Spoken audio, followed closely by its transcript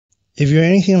If you're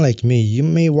anything like me, you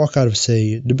may walk out of,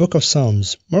 say, the Book of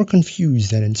Psalms more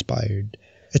confused than inspired.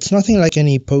 It's nothing like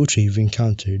any poetry you've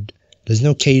encountered. There's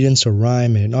no cadence or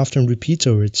rhyme, and it often repeats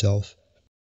over itself.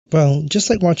 Well,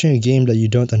 just like watching a game that you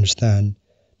don't understand,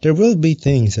 there will be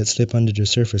things that slip under the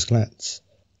surface glance.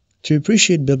 To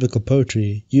appreciate biblical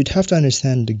poetry, you'd have to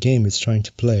understand the game it's trying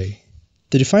to play.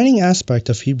 The defining aspect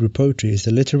of Hebrew poetry is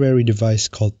the literary device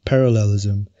called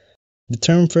parallelism. The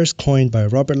term first coined by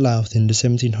Robert Louth in the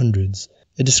 1700s.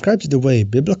 It describes the way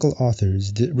biblical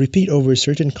authors repeat over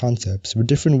certain concepts with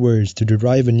different words to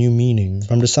derive a new meaning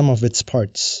from the sum of its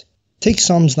parts. Take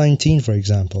Psalms 19 for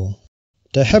example.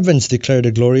 The heavens declare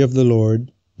the glory of the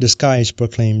Lord, the skies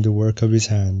proclaim the work of his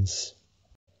hands.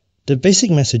 The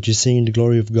basic message is seeing the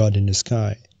glory of God in the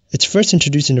sky. It's first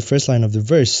introduced in the first line of the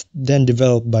verse, then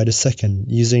developed by the second,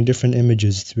 using different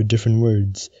images with different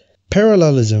words.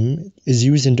 Parallelism is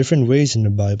used in different ways in the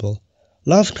Bible.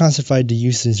 Louth classified the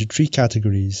use into three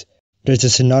categories. There's a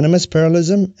synonymous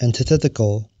parallelism,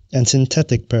 antithetical, and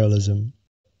synthetic parallelism.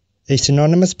 A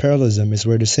synonymous parallelism is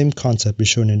where the same concept is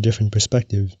shown in a different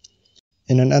perspective.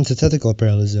 In an antithetical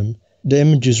parallelism, the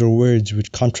images or words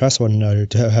would contrast one another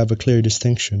to have a clear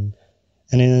distinction.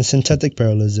 And in a synthetic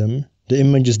parallelism, the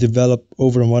images develop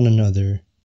over one another.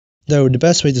 Though the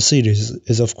best way to see this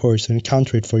is of course to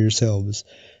encounter it for yourselves,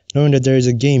 knowing that there is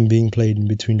a game being played in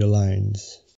between the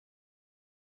lines.